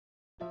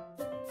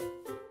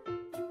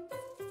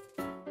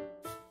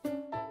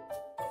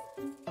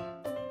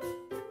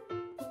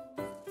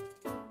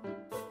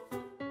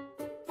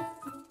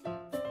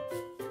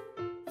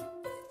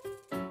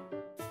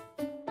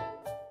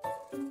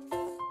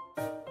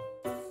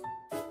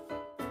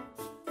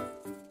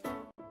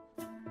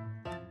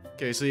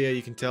Okay, so yeah,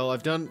 you can tell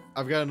I've got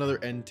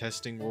another end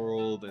testing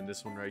world and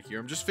this one right here.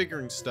 I'm just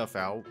figuring stuff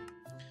out.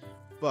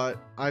 But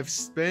I've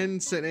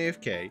been sitting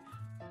AFK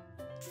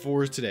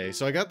for today.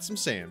 So I got some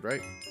sand,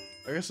 right?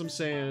 I got some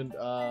sand,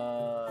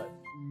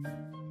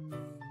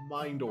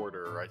 mind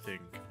order, I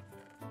think.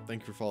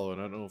 Thank you for following.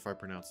 I don't know if I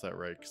pronounced that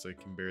right because I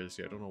can barely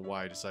see. I don't know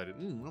why I decided,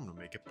 I'm gonna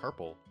make it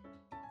purple.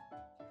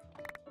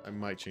 I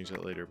might change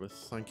that later, but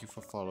thank you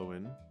for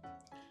following.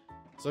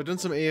 So I've done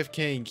some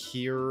AFKing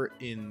here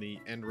in the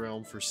end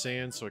realm for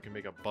sand so I can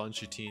make a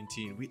bunch of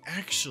TNT. And we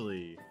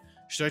actually,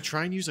 should I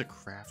try and use a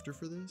crafter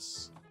for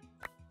this?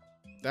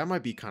 That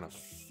might be kind of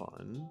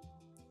fun.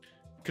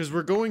 Because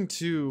we're going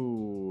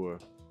to,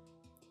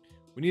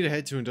 we need to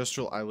head to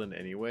Industrial Island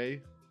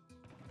anyway.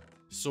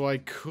 So I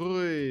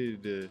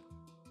could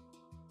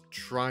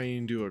try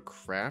and do a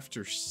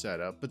crafter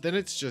setup, but then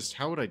it's just,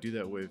 how would I do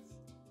that with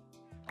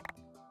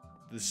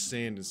the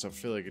sand and stuff? I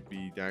feel like it'd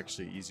be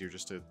actually easier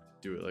just to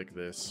do it like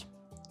this.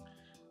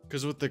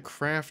 Because with the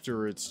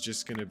crafter, it's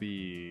just going to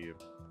be,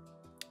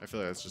 I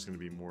feel like that's just going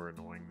to be more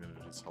annoying than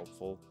it is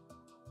helpful.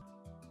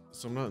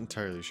 So I'm not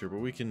entirely sure, but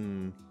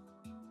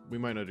we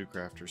might not do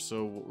crafters.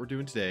 So what we're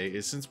doing today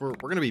is, since we're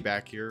going to be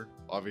back here,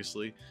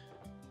 obviously,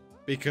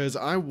 because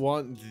I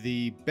want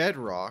the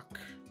bedrock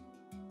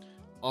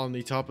on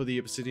the top of the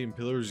obsidian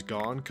pillars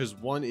gone, because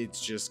one,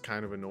 it's just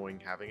kind of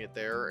annoying having it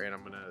there, and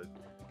I'm gonna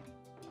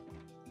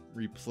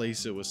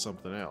replace it with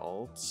something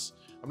else.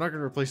 I'm not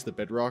gonna replace the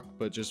bedrock,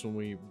 but just when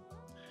we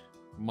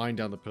mine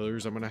down the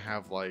pillars, I'm gonna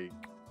have like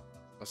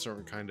a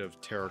certain kind of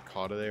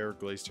terracotta there,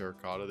 glazed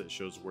terracotta, that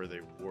shows where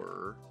they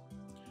were.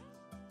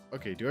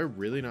 Okay, do I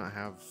really not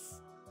have,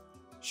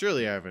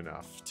 surely I have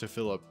enough to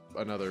fill up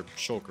another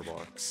shulker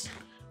box.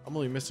 I'm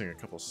only missing a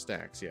couple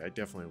stacks. Yeah, I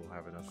definitely will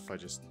have enough if I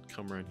just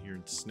come around here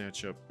and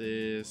snatch up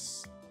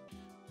this.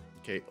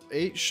 Okay,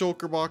 8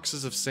 shulker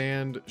boxes of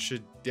sand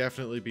should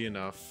definitely be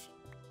enough.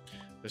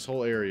 This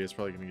whole area is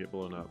probably going to get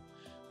blown up.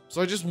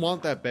 So I just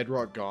want that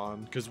bedrock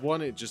gone, because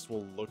one, it just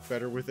will look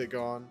better with it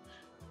gone.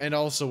 And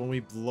also, when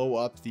we blow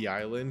up the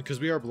island, because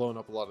we are blowing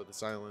up a lot of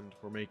this island,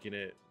 we're making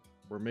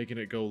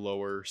it go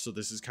lower, so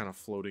this is kind of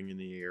floating in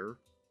the air.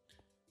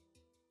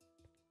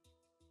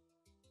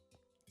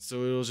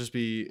 So it'll just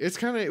be,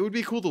 it would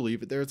be cool to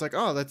leave it there. It's like,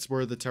 oh, that's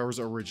where the towers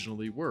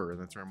originally were,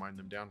 and that's where I mined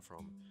them down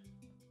from.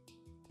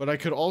 But I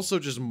could also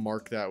just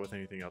mark that with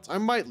anything else. I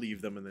might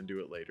leave them and then do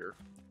it later.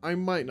 I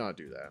might not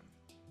do that.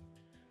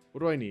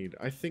 What do I need?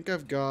 I think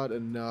I've got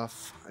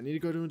enough. I need to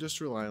go to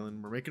Industrial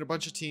Island. We're making a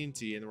bunch of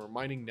TNT, and then we're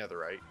mining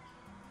netherite.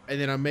 And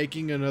then I'm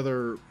making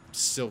another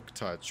silk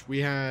touch. We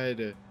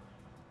had,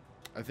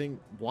 I think,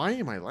 why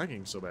am I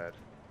lagging so bad?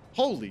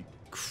 Holy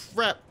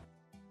crap.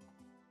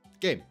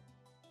 Game.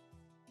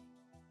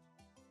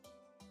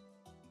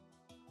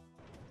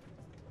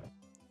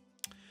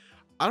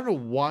 I don't know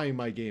why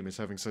my game is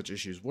having such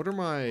issues. What are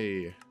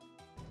my...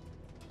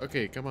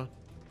 Okay, come on.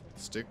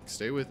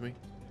 Stay with me.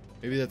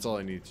 Maybe that's all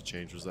I needed to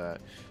change was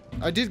that.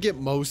 I did get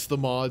most of the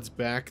mods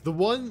back. The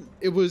one,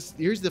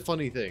 here's the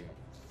funny thing.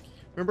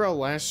 Remember our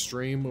last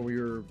stream when we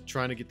were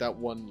trying to get that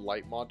one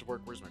light mod to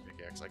work? Where's my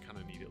pickaxe? I kind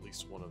of need at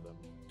least one of them.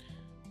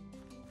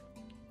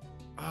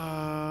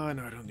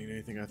 No, I don't need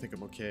anything. I think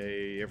I'm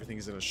okay.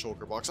 Everything's in a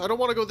shulker box. I don't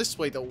want to go this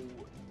way, though.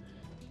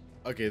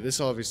 Okay, this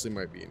obviously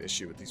might be an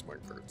issue with these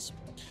minecarts.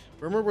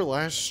 Remember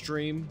last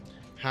stream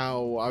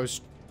how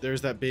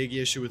there's that big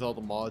issue with all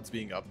the mods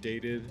being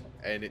updated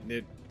and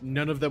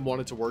none of them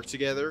wanted to work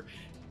together?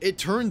 It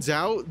turns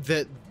out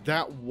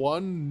that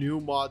one new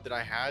mod that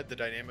I had, the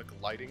dynamic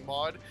lighting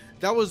mod,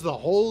 that was the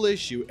whole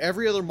issue.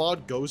 Every other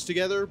mod goes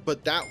together,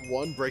 but that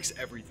one breaks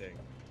everything.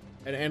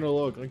 And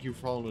Analog, thank you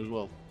for following as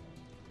well.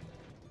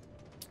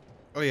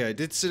 Oh yeah, I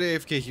did sit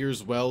AFK here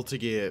as well to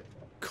get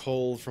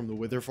coal from the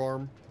Wither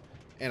farm.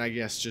 And I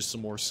guess just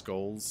some more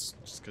skulls,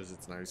 just because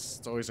it's nice.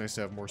 It's always nice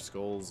to have more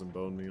skulls and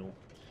bone meal.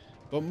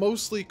 But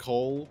mostly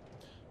coal.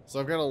 So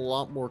I've got a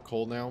lot more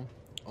coal now.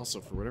 Also,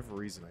 for whatever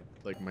reason,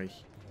 my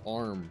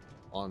arm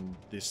on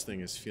this thing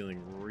is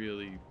feeling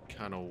really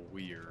kind of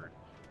weird.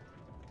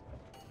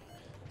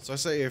 So I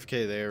set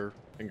AFK there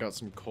and got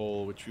some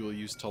coal, which we will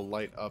use to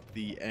light up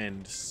the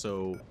end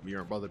so we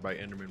aren't bothered by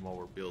Enderman while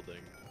we're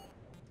building.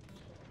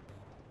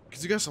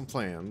 Because we got some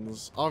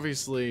plans.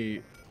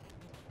 Obviously...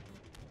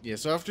 Yeah,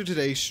 so after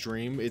today's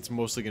stream, it's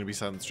mostly going to be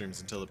silent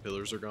streams until the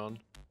pillars are gone.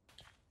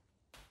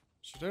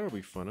 So that'll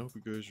be fun. I hope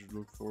you guys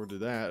look forward to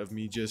that. Of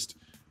me just...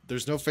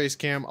 There's no face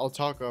cam. I'll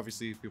talk,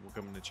 obviously, if people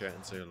come in the chat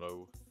and say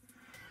hello.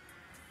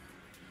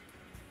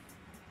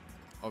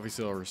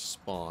 Obviously, I'll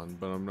respond,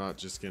 but I'm not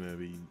just going to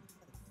be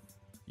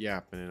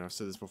yapping. And I've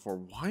said this before.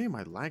 Why am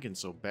I lagging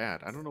so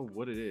bad? I don't know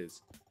what it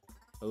is.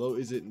 Hello,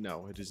 is it?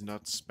 No, it is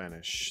not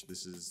Spanish.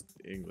 This is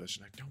English.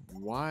 And I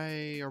don't...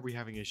 Why are we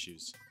having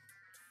issues?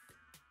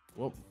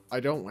 Well, I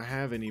don't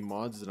have any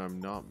mods that I'm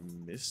not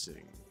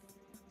missing.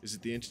 Is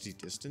it the entity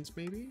distance,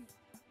 maybe?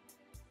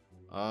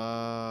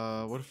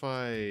 What if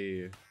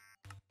I...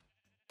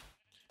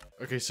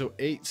 Okay, so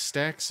 8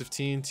 stacks of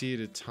TNT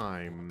at a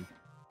time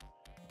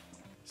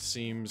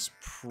seems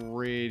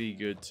pretty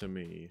good to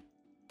me.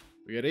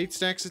 We got 8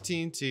 stacks of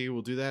TNT.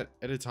 We'll do that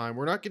at a time.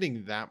 We're not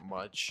getting that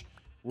much.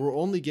 We're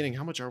only getting...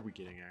 How much are we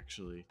getting,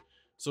 actually?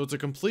 So it's a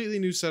completely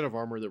new set of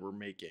armor that we're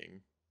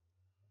making.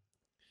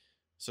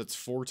 So it's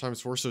 4 times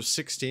 4, so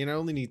 16. I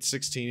only need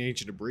 16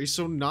 ancient debris,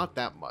 so not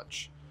that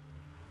much.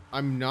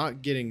 I'm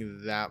not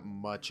getting that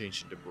much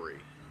ancient debris.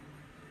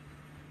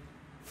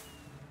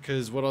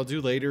 Because what I'll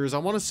do later is I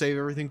want to save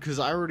everything, because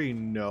I already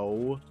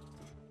know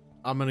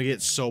I'm going to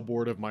get so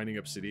bored of mining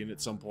obsidian at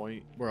some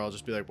point, where I'll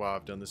just be like, wow,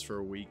 I've done this for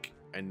a week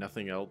and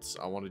nothing else.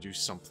 I want to do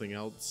something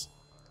else.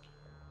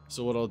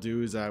 So what I'll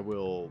do is I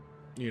will,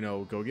 you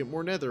know, go get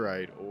more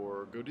netherite,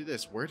 or go do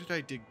this. Where did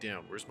I dig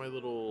down? Where's my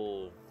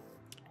little...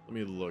 Let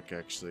me look,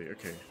 actually.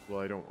 Okay,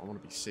 well, I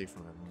want to be safe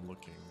when I'm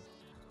looking.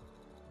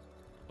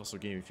 Also,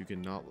 game, if you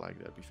can not lag,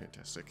 that'd be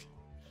fantastic.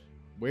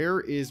 Where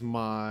is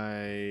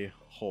my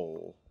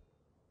hole?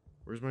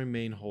 Where's my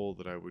main hole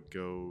that I would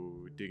go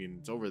digging?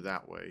 It's over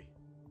that way.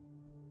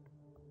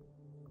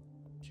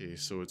 Okay,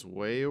 so it's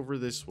way over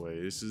this way.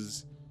 This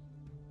is...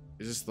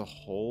 Is this the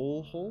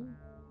whole hole?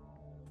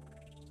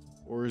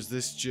 Or is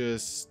this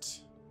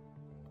just...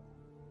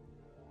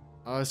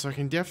 so I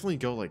can definitely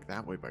go, like,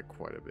 that way by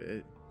quite a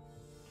bit.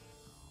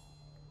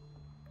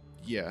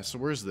 Yeah, so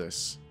where's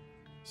this?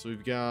 So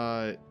we've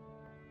got...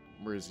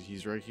 Where is he?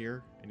 He's right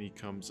here. And he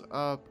comes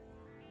up.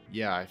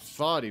 Yeah, I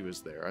thought he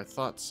was there. I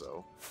thought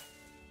so.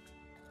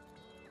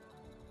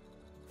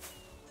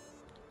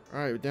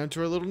 Alright, we're down to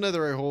our little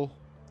netherite hole.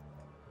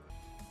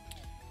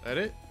 That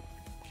it?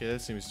 Okay, that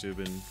seems to have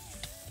been...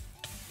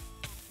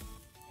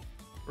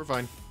 We're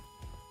fine.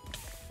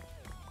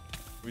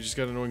 We just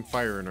got annoying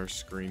fire in our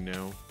screen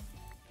now.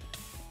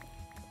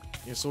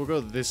 Yeah, so we'll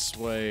go this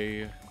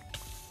way.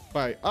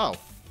 Bye. Oh!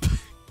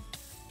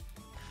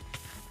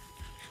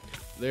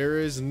 There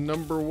is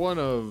number 1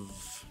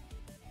 of...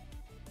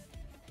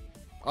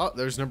 Oh,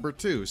 there's number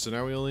 2. So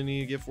now we only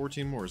need to get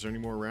 14 more. Is there any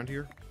more around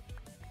here?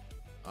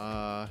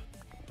 No.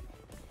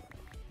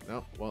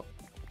 Well.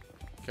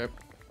 Okay.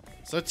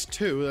 So that's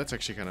 2. That's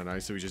actually kind of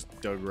nice that we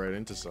just dug right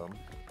into some.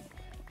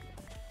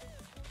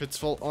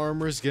 Pitfall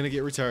armor is gonna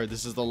get retired.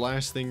 This is the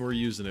last thing we're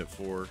using it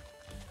for.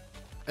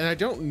 And I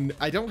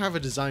don't have a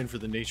design for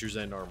the Nature's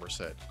End armor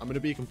set. I'm gonna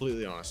be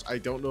completely honest. I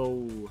don't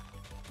know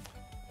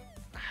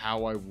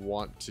how I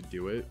want to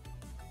do it.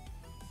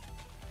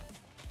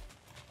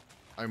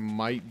 I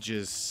might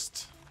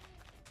just...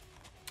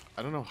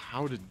 I don't know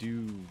how to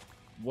do...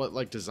 What,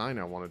 like, design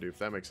I want to do, if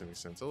that makes any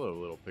sense. Hello,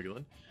 little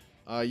piglin.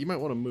 You might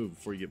want to move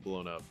before you get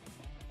blown up.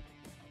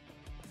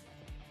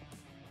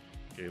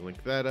 Okay,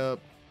 link that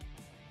up.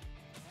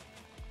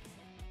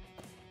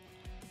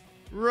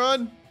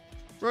 Run!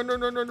 Run,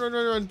 run, run, run, run,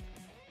 run, run!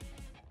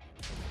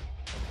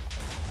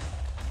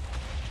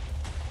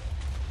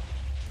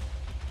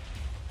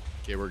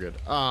 Okay, we're good.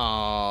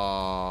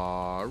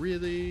 Ah,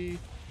 really?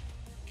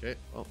 Okay,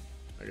 well,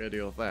 I gotta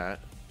deal with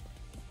that.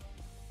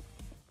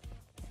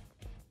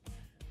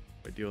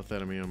 If I deal with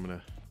that, I mean I'm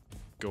gonna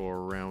go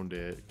around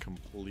it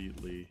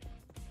completely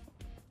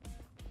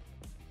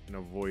and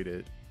avoid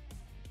it.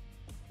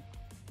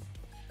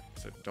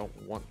 So I don't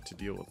want to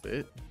deal with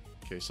it.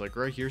 Okay, so like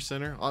right here,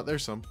 center. Oh,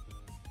 there's some.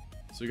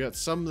 So we got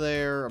some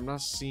there. I'm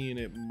not seeing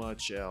it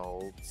much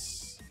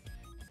else.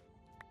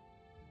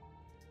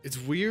 It's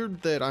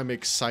weird that I'm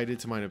excited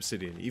to mine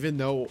obsidian, even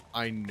though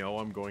I know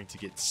I'm going to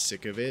get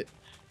sick of it,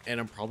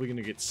 and I'm probably going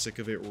to get sick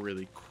of it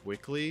really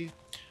quickly.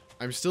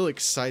 I'm still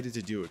excited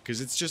to do it,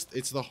 because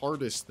it's the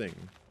hardest thing.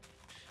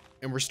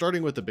 And we're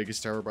starting with the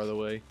biggest tower, by the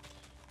way.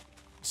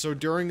 So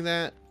during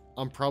that,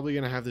 I'm probably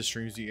going to have the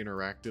streams be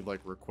interactive, like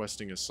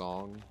requesting a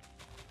song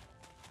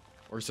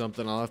or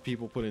something. I'll have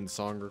people put in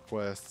song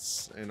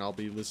requests, and I'll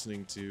be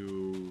listening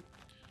to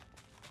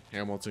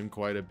Hamilton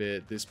quite a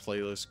bit, this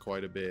playlist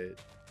quite a bit.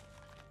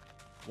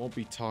 Won't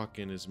be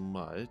talking as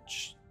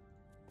much.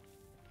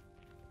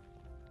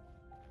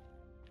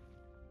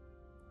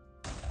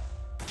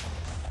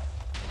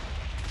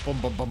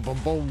 Boom, boom, boom, boom,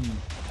 boom.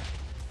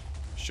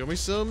 Show me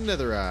some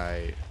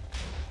netherite.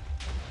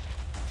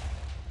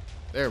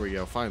 There we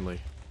go, finally.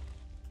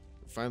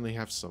 Finally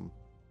have some.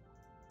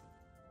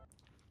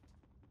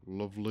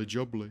 Lovely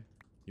jubbly.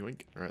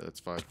 Yoink. Alright,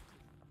 that's 5.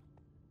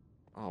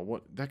 Oh,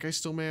 what? That guy's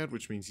still mad?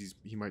 Which means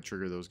he might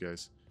trigger those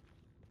guys.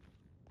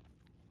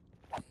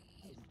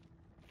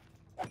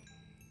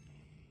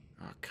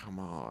 Oh, come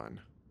on.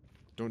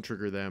 Don't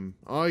trigger them.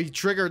 Oh, he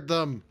triggered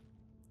them!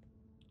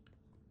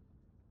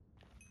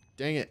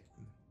 Dang it.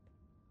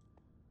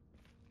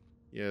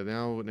 Yeah,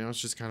 now it's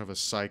just kind of a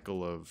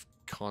cycle of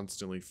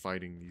constantly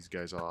fighting these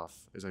guys off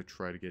as I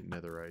try to get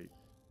netherite.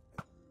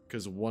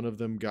 Because one of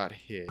them got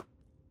hit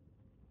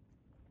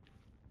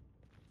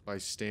by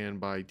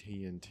standby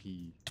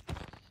TNT.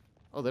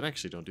 Oh, that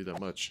actually don't do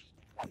that much.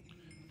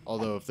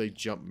 Although if they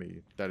jump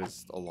me, that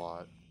is a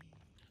lot.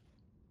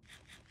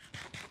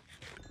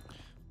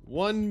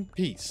 One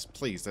piece,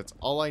 please. That's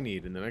all I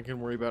need. And then I can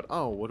worry about,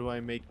 oh, what do I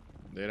make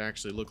it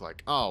actually look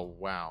like? Oh,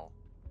 wow.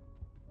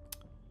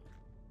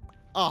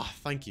 Ah,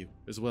 thank you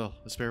as well.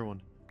 A spare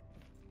one.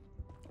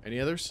 Any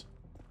others?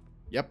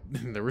 Yep,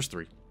 there was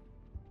 3.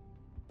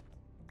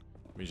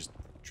 Let me just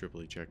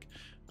triply check.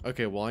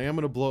 Okay, well, I am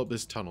going to blow up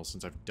this tunnel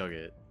since I've dug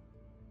it.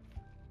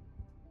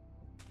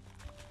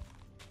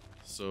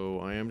 So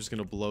I am just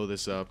going to blow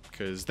this up,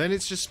 because then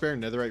it's just spare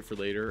netherite for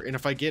later. And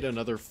if I get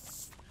another...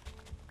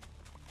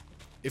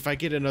 if I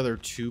get another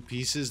 2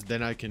 pieces,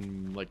 then I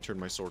can, like, turn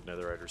my sword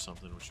netherite or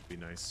something, which would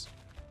be nice.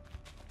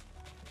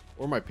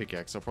 Or my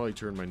pickaxe. I'll probably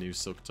turn my new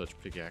Silk Touch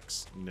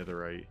pickaxe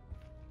netherite.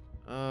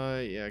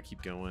 Yeah,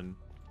 keep going.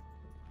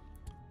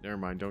 Never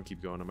mind, don't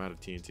keep going. I'm out of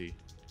TNT.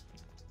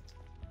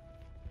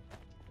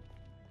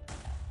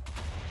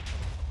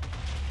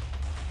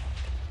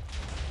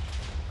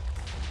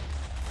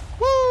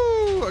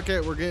 Woo!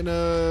 Okay, we're getting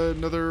a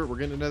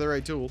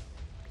netherite tool.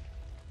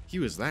 He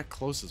was that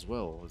close as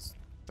well.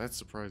 That's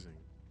surprising.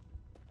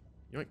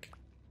 Yoink.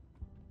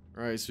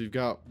 Alright, so we've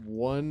got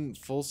 1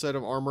 full set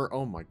of armor.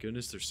 Oh my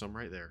goodness, there's some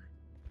right there.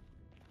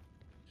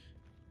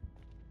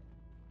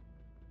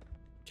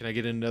 Can I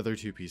get another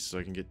 2 pieces so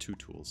I can get 2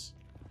 tools?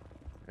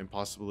 And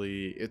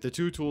possibly, if the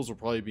 2 tools will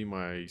probably be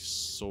my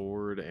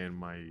sword and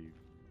my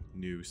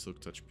new Silk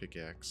Touch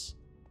pickaxe.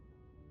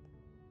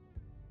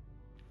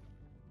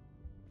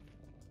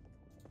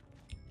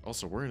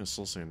 Also, we're in a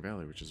Soul Sand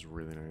Valley, which is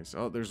really nice.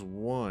 Oh, there's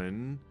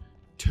 1,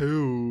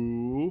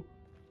 2.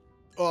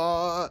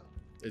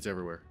 It's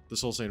everywhere. The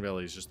Soul Sand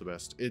Valley is just the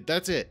best.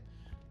 That's it.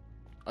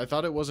 I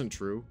thought it wasn't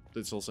true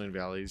that Soul Sand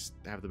Valleys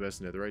have the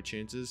best netherite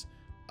chances.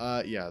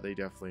 Yeah, they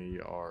definitely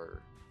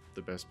are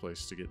the best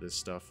place to get this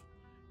stuff.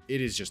 It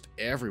is just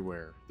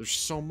everywhere. There's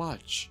so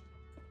much.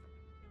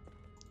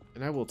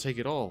 And I will take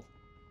it all.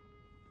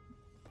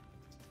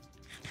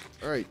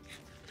 Alright.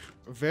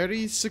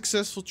 Very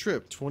successful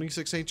trip.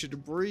 26 ancient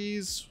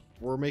debris.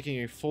 We're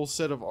making a full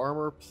set of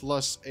armor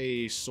plus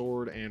a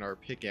sword and our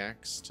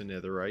pickaxe to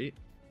netherite.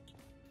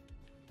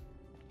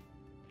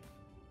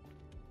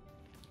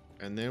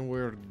 And then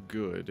we're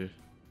good.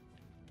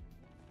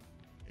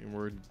 And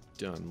we're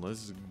done.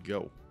 Let's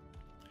go.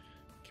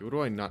 Okay, what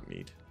do I not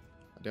need?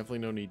 I definitely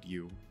don't need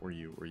you, or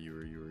you, or you,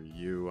 or you, or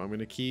you. I'm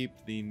gonna keep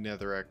the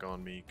netherrack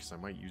on me, because I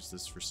might use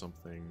this for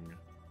something.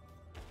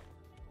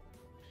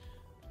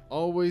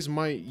 Always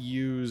might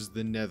use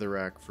the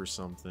netherrack for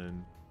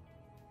something.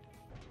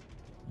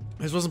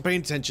 I just wasn't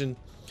paying attention.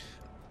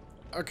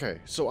 Okay,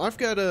 so I've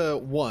got a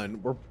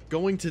 1. We're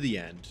going to the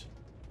end.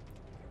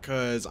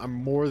 Because I'm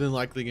more than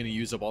likely going to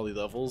use up all the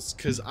levels.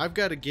 Because I've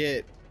got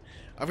to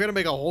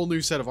make a whole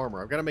new set of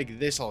armor. I've got to make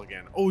this all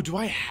again. Oh, do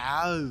I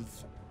have...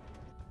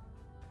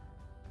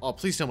 Oh,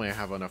 please tell me I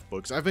have enough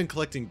books. I've been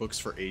collecting books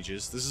for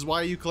ages. This is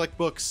why you collect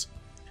books.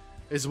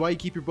 This is why you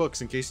keep your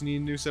books, in case you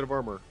need a new set of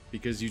armor.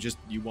 Because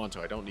you want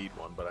to. I don't need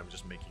one, but I'm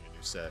just making a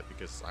new set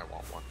because I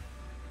want one.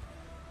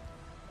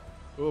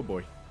 Oh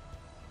boy.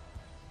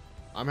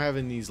 I'm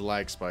having these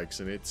lag spikes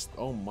and it's...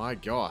 Oh my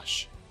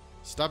gosh.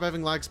 Stop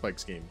having lag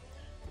spikes, game.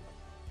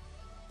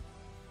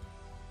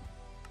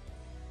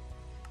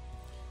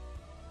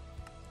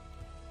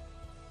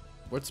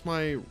 What's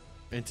my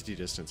entity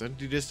distance?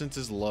 Entity distance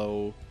is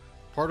low.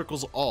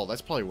 Particles all.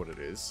 That's probably what it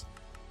is.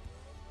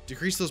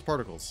 Decrease those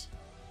particles.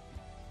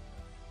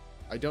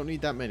 I don't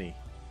need that many.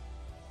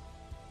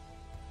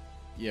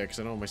 Yeah, because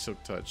I don't have my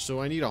Silk Touch.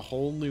 So I need a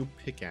whole new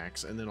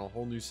pickaxe and then a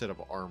whole new set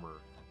of armor.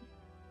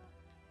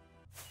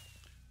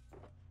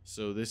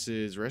 So this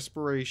is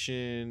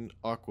Respiration,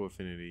 Aqua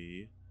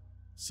Affinity,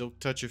 Silk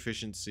Touch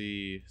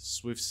Efficiency,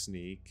 Swift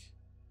Sneak,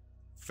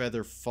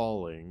 Feather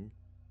Falling,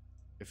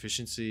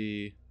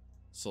 Efficiency,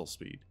 Soul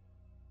Speed.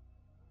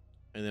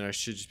 And then I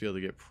should just be able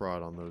to get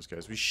prod on those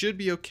guys. We should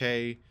be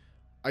okay.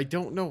 I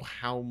don't know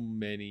how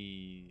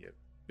many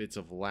bits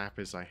of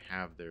lapis I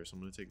have there, so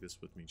I'm going to take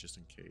this with me just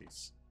in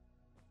case.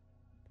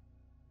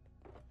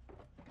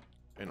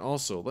 And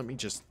also, let me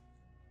just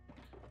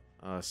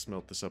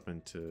smelt this up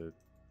into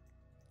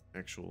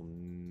actual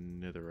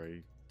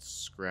netherite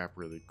scrap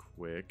really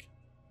quick.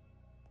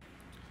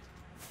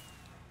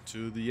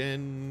 To the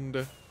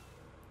end.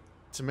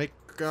 To make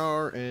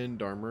our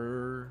end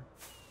armor.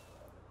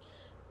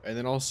 And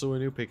then also a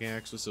new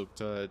pickaxe with Silk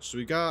Touch. So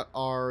we got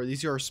our...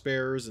 These are our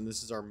spares, and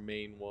this is our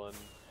main one.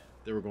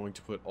 That we're going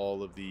to put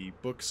all of the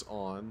books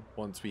on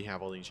once we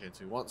have all the enchants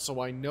we want.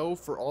 So I know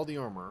for all the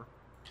armor,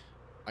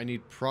 I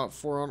need Prot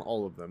 4 on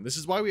all of them. This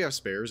is why we have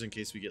spares, in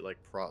case we get like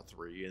Prot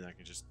 3, and I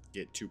can just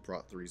get 2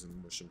 Prot 3s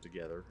and mush them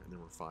together, and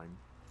then we're fine.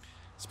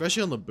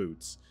 Especially on the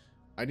boots.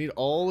 I need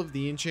all of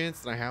the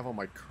enchants that I have on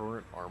my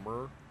current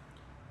armor,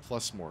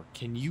 plus more.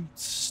 Can you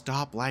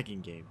stop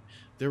lagging, game?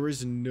 There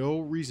is no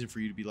reason for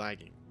you to be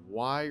lagging.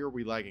 Why are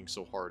we lagging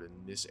so hard in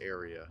this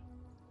area?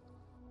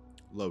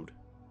 Load.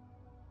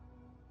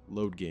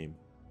 Load game.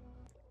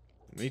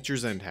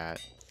 Nature's End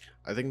hat.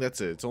 I think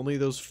that's it. It's only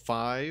those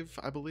 5,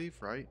 I believe,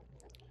 right?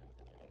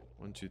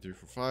 1, 2, 3,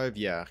 4, 5.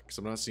 Yeah, because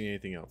I'm not seeing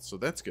anything else. So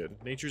that's good.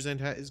 Nature's End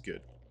hat is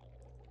good.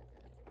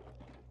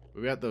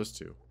 We got those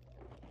 2.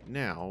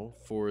 Now,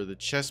 for the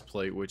chest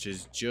plate, which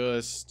is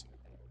just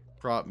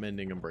prot,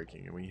 mending, and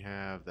breaking. And we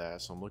have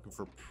that, so I'm looking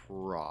for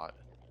prot.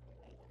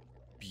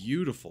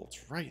 Beautiful.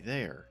 It's right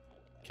there.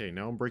 Okay,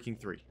 now I'm breaking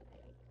 3.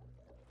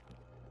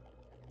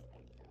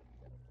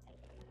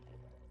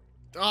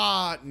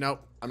 Ah, no.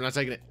 I'm not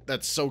taking it.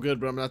 That's so good,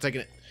 but I'm not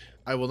taking it.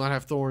 I will not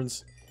have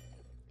thorns.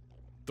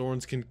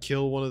 Thorns can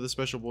kill one of the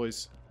special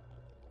boys.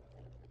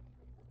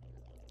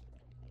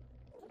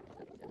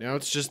 Now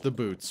it's just the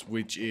boots,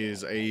 which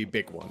is a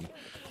big one.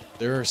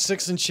 There are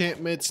 6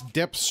 enchantments,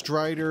 Depth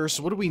Strider.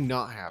 So what do we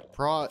not have?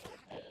 Prot.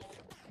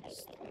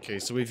 Okay,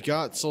 so we've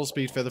got Soul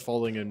Speed, Feather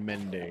Falling, and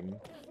Mending.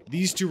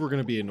 These two were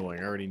going to be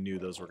annoying. I already knew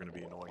those were going to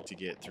be annoying to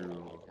get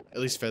through. At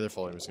least Feather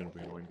Falling was going to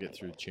be annoying to get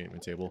through the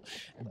enchantment table.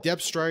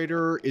 Depth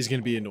Strider is going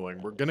to be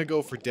annoying. We're going to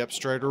go for Depth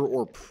Strider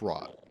or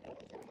Prot.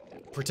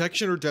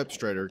 Protection or Depth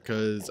Strider,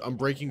 because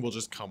Unbreaking will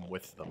just come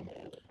with them.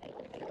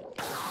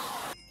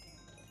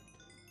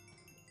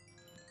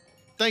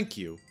 Thank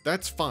you.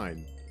 That's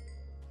fine.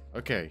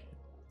 Okay.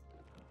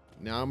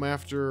 Now I'm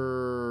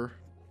after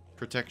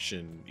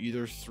protection.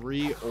 Either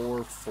 3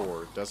 or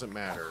 4. Doesn't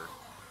matter.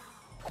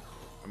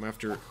 I'm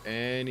after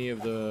any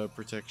of the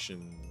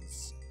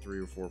protections. 3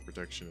 or 4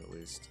 protection at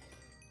least.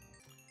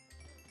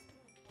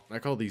 I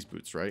call these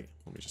boots, right?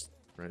 Let me just...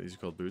 Right, these are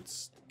called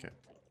boots. Okay.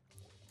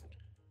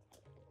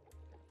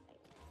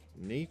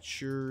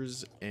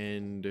 Nature's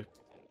End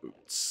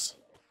boots.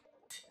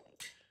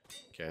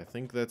 Okay, I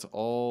think that's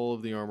all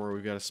of the armor.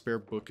 We've got a spare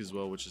book as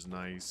well, which is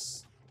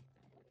nice.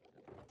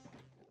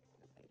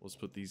 Let's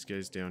put these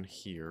guys down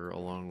here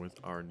along with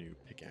our new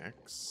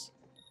pickaxe.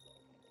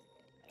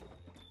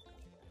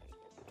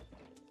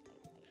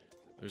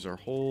 There's our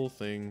whole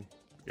thing.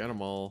 We got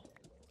them all.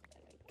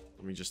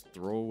 Let me just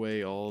throw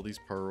away all these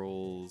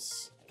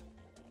pearls.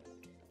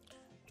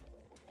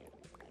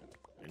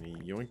 And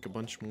yoink a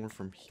bunch more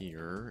from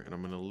here. And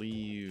I'm going to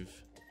leave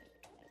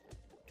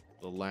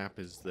the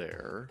lapis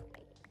there.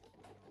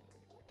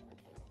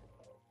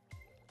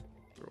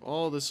 Throw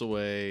all this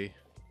away.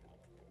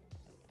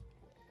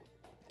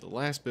 The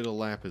last bit of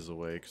lapis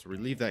away, because we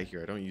leave that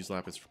here. I don't use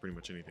lapis for pretty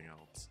much anything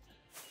else.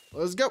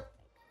 Let's go!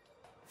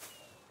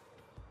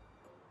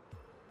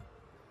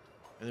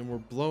 And then we're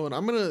blowing...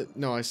 I'm gonna...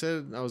 No, I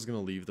said I was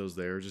gonna leave those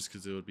there just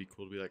because it would be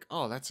cool to be like,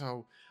 oh, that's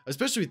how...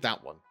 Especially with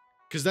that one.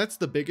 Because that's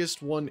the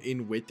biggest one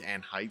in width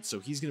and height, so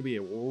he's gonna be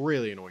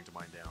really annoying to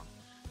mine down.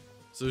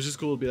 So it's just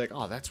cool to be like,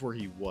 oh, that's where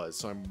he was.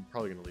 So I'm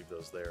probably gonna leave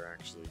those there,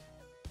 actually.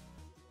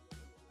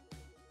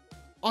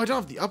 Oh, I don't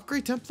have the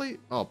upgrade template?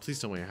 Oh, please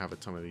tell me I have a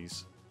ton of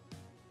these.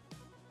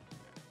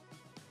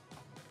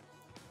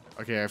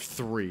 Okay, I have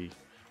 3.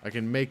 I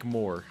can make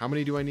more. How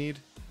many do I need?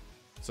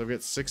 So I've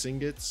got 6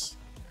 ingots.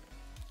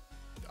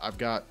 I've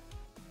got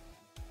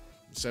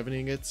 7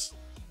 ingots.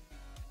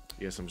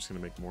 Yes, I'm just going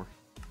to make more.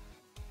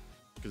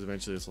 Because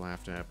eventually this will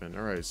have to happen.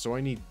 Alright, so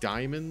I need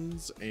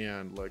diamonds,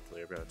 and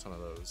luckily I've got a ton of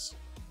those.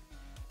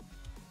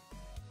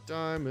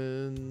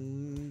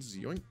 Diamonds.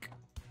 Yoink.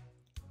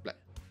 Blah.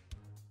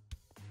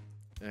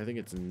 And I think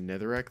it's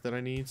netherrack that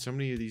I need. So how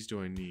many of these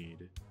do I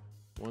need?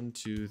 1,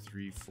 2,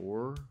 3,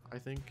 4, I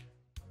think.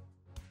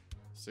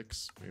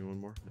 6, maybe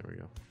one more. There we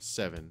go.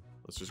 7.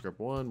 Let's just grab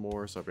one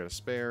more, so I've got a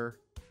spare.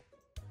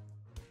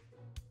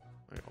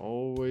 I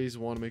always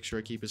want to make sure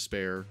I keep a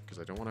spare, because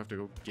I don't want to have to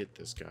go get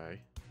this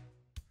guy.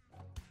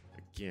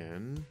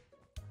 Again.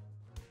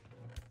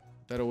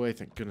 That away,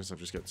 thank goodness I've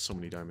just got so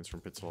many diamonds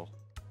from Pit's Hall.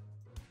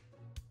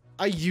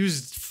 I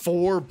used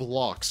 4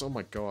 blocks, oh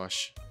my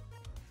gosh.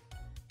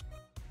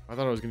 I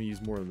thought I was going to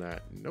use more than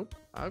that. Nope,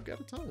 I've got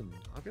a ton.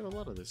 I've got a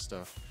lot of this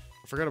stuff.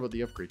 I forgot about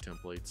the upgrade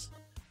templates.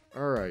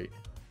 Alright.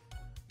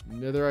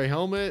 Netherite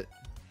helmet,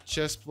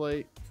 chest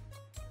plate.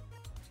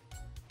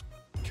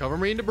 Cover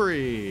me in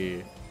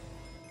debris.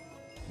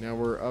 Now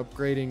we're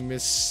upgrading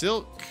Miss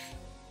Silk,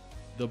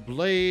 the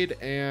blade,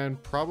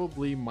 and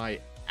probably my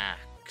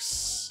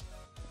axe.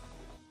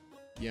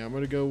 Yeah, I'm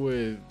gonna go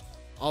with...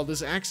 Oh,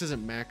 this axe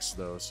isn't maxed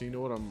though, so you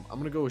know what? I'm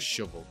gonna go with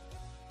shovel.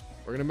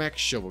 We're gonna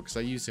max shovel because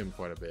I use him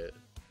quite a bit.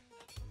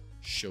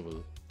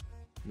 Shovel.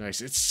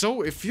 Nice. It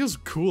feels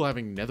cool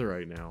having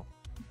netherite now.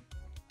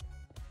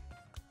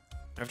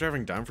 After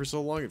having diamond for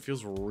so long, it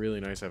feels really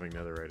nice having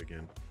netherite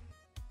again.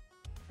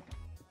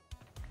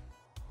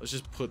 Let's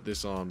just put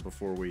this on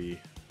before we...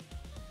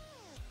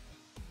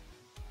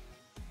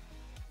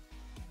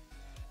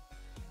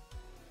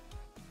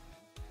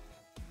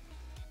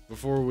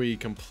 Before we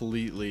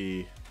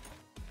completely...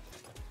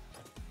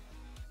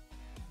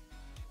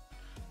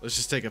 Let's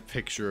just take a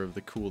picture of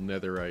the cool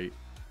netherite.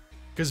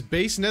 Because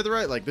base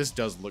netherite, like, this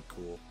does look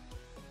cool.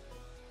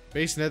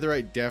 Base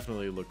netherite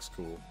definitely looks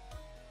cool.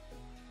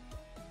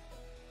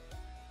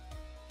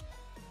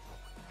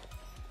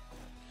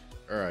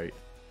 Alright.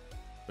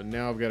 But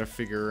now I've got to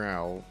figure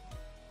out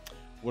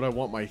what I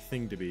want my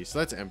thing to be. So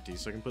that's empty,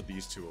 so I can put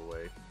these 2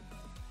 away.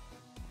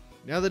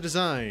 Now the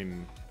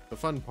design. The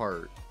fun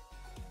part.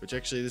 Which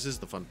actually, this is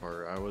the fun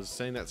part. I was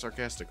saying that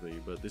sarcastically,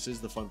 but this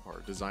is the fun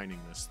part. Designing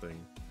this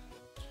thing.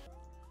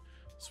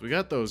 So we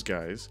got those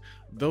guys.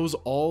 Those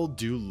all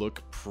do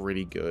look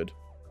pretty good.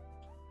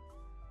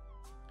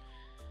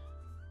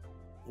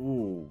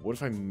 Ooh, what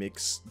if I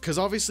mix? Because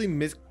obviously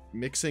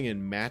mixing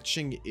and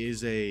matching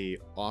is a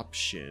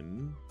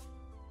option.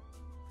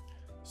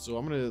 So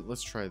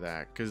let's try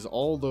that, because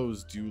all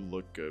those do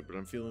look good, but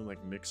I'm feeling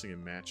like mixing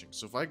and matching.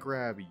 So if I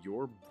grab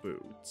your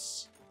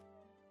boots,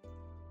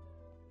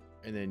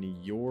 and then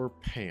your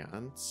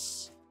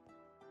pants,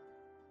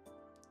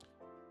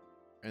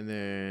 and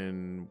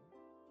then,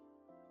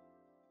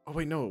 oh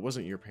wait, no, it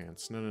wasn't your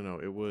pants. No,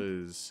 it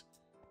was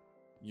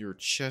your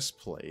chest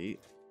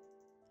plate,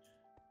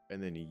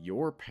 and then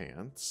your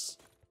pants.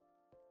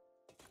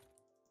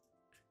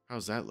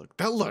 How's that look?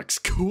 That looks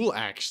cool,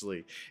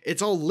 actually.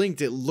 It's all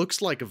linked. It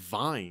looks like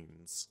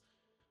vines.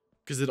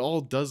 Because it all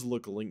does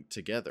look linked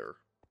together.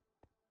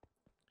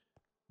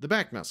 The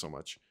back, not so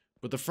much.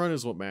 But the front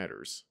is what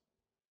matters.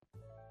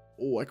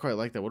 Oh, I quite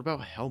like that. What about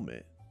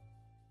helmet?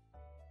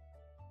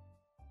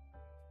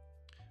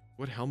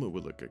 What helmet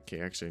would look good?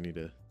 Okay, actually, I need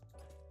to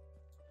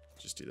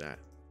just do that.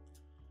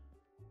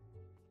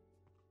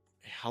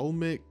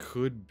 Helmet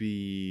could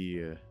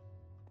be...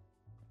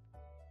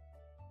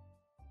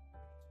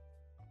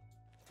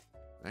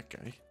 that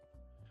guy.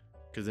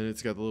 Because then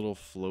it's got the little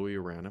flowy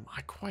around him. I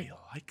quite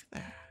like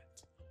that.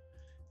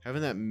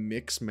 Having that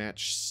mix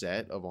match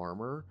set of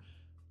armor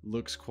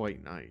looks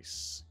quite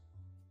nice.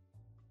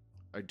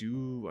 I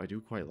do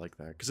quite like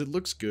that. Because it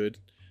looks good.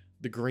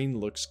 The green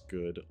looks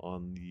good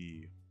on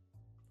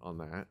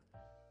that.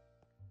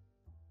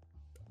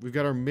 We've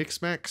got our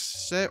mix max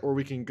set, or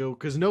we can go,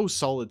 because no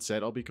solid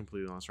set, I'll be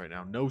completely honest right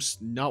now.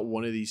 Not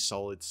one of these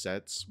solid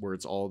sets where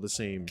it's all the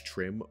same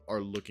trim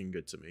are looking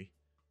good to me.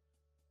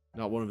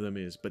 Not one of them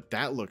is, but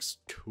that looks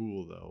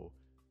cool though.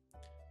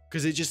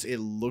 Because it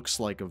looks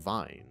like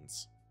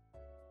vines.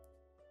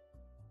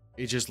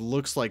 It just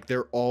looks like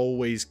they're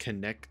always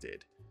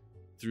connected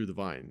through the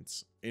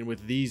vines. And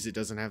with these, it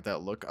doesn't have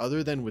that look,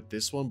 other than with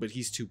this one, but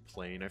he's too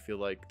plain, I feel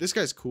like. This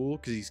guy's cool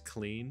because he's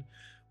clean,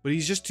 but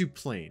he's just too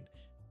plain.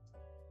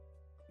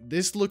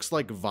 This looks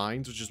like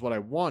vines, which is what I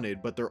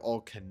wanted, but they're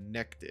all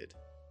connected.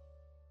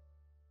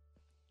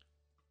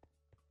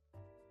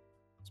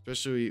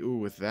 Especially, ooh,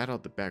 with that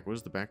out the back. What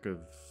is the back of...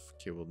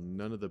 okay, well,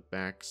 none of the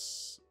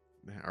backs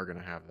are going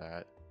to have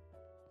that.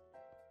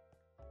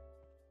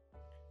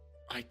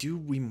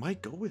 We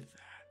might go with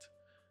that.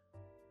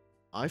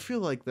 I feel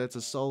like that's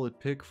a solid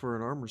pick for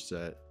an armor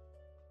set.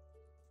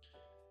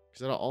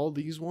 Because out of all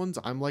these ones,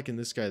 I'm liking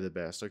this guy the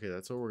best. Okay,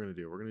 that's what we're going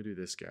to do. We're going to do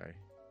this guy.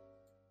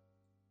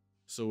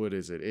 So what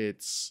is it?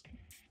 It's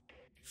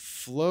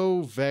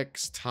Flow,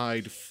 Vex,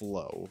 Tide,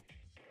 Flow.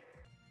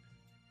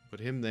 Put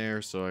him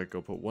there, so I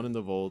go put one in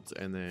the vault,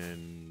 and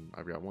then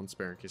I've got one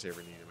spare in case I ever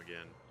need him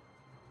again.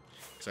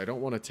 Because I don't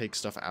want to take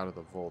stuff out of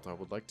the vault. I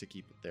would like to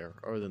keep it there.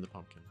 Other than the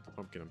pumpkin. The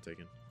pumpkin I'm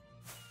taking.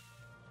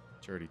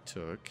 Which I already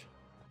took.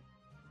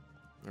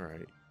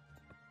 Alright.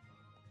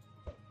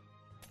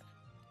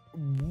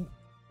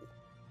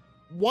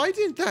 Why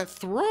didn't that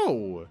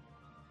throw?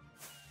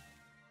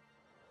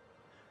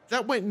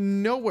 That went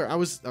nowhere.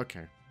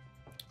 Okay.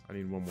 I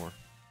need one more.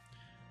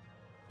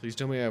 Please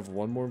tell me I have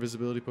one more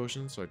invisibility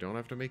potion so I don't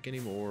have to make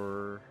any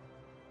more.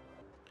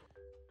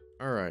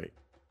 Alright.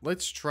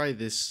 Let's try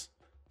this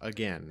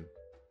again.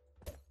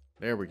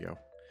 There we go.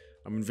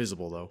 I'm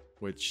invisible though,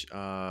 which,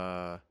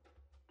 for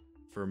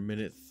a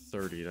minute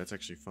 30, that's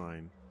actually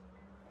fine.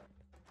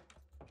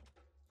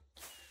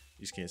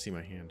 You just can't see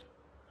my hand.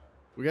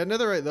 We got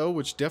netherite though,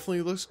 which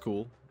definitely looks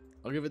cool.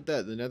 I'll give it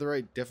that. The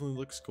netherite definitely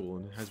looks cool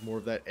and has more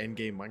of that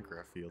endgame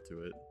Minecraft feel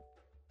to it.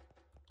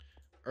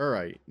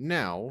 Alright,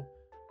 now...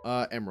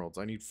 emeralds.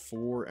 I need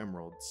 4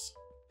 emeralds.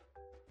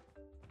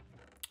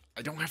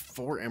 I don't have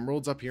 4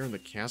 emeralds up here in the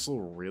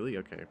castle? Really?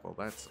 Okay, well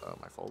that's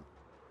my fault.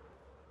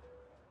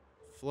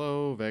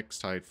 Flow, Vex,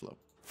 Tide, Flow.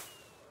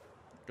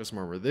 Got some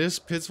armor. This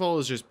Pitfall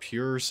is just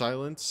pure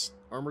silence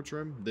armor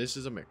trim. This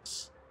is a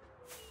mix.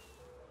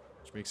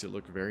 Which makes it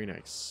look very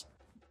nice.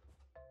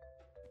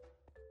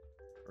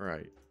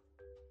 Alright.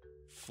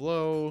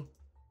 Flow,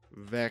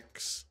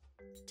 Vex,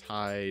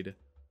 Tide,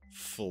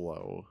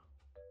 Flow.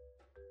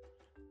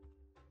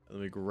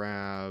 Let me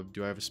grab...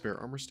 do I have a spare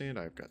armor stand?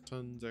 I've got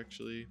tons,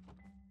 actually.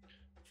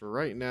 For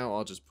right now,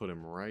 I'll just put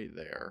him right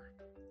there.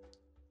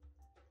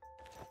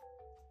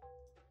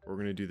 We're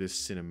going to do this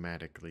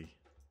cinematically.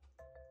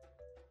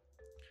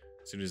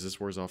 As soon as this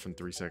wears off in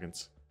 3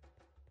 seconds.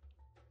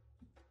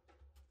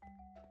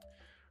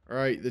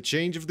 Alright, the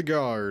change of the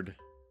guard.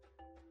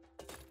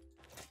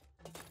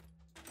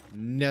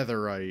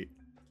 Netherite.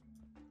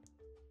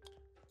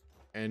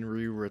 And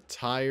we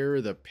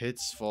retire the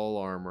Pit's Fall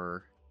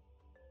armor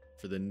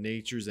for the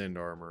Nature's End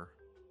armor.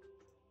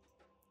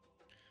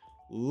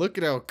 Look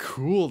at how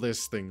cool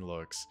this thing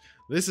looks.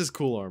 This is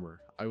cool armor.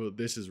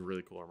 This is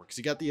really cool armor. Because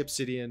you got the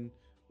obsidian,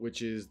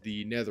 which is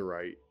the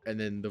netherite, and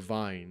then the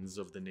vines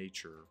of the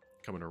nature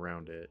coming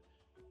around it.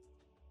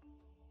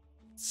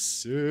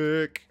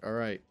 Sick.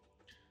 Alright.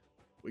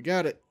 We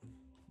got it.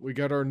 We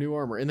got our new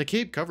armor. And the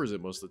cape covers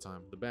it most of the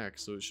time, the back,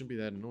 so it shouldn't be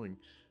that annoying.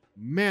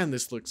 Man,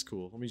 this looks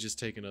cool. Let me just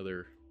take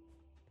another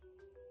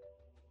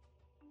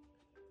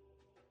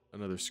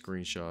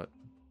screenshot.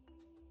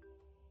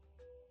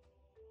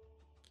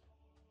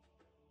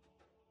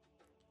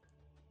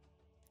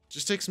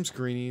 Just take some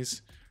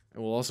screenies.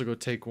 And we'll also go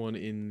take one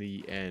in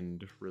the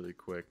end really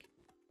quick.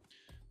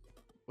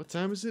 What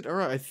time is it? All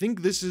right, I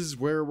think this is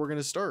where we're going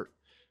to start.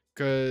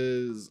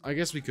 Because I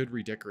guess we could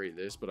redecorate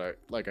this, but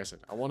like I said,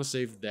 I want to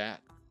save that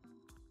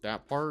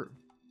part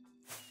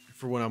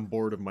for when I'm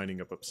bored of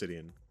mining up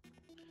obsidian.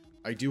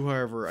 I do,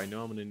 however, I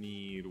know I'm going to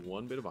need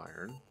one bit of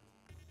iron.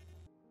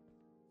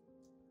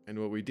 And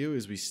what we do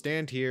is we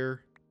stand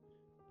here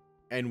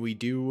and we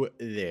do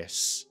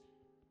this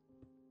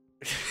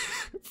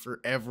for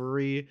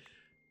every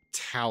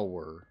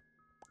tower.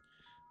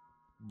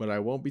 But I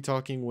won't be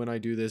talking when I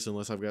do this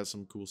unless I've got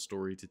some cool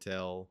story to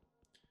tell.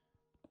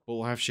 But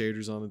we'll have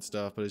shaders on and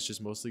stuff, but it's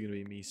just mostly going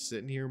to be me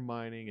sitting here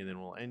mining, and then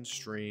we'll end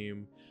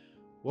stream.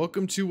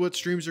 Welcome to what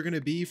streams are going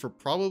to be for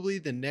probably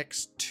the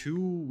next 2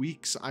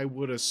 weeks, I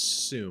would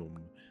assume.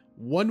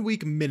 1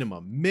 week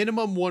minimum.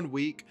 Minimum 1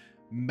 week,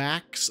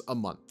 max a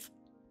month.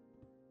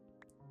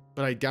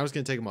 But I doubt it's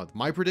going to take a month.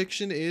 My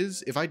prediction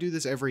is, if I do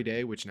this every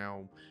day, which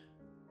now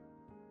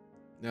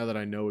that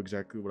I know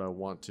exactly what I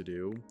want to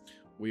do,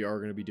 we are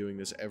going to be doing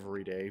this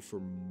every day for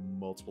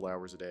multiple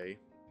hours a day.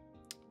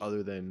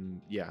 Other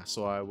than, yeah,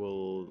 so I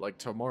will, like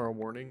tomorrow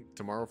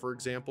for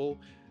example,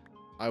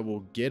 I will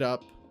get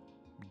up,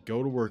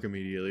 go to work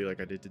immediately like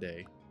I did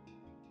today,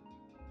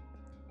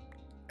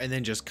 and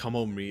then just come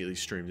home immediately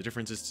stream. The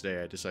difference is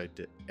today I decided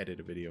to edit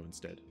a video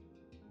instead.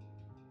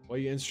 While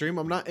you end stream,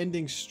 I'm not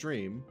ending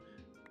stream.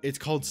 It's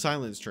called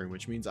silent stream,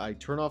 which means I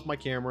turn off my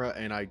camera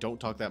and I don't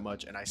talk that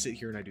much and I sit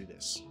here and I do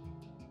this.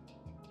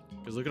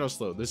 Because look at how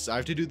slow. I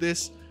have to do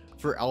this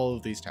for all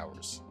of these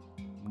towers.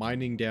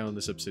 Mining down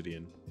this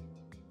obsidian.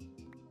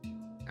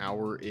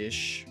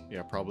 Hour-ish.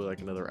 Yeah, probably like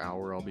another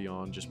hour I'll be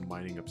on just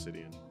mining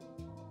obsidian.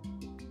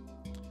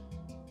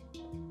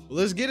 Well,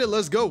 let's get it.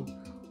 Let's go.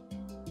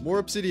 More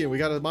obsidian. We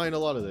gotta mine a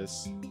lot of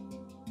this.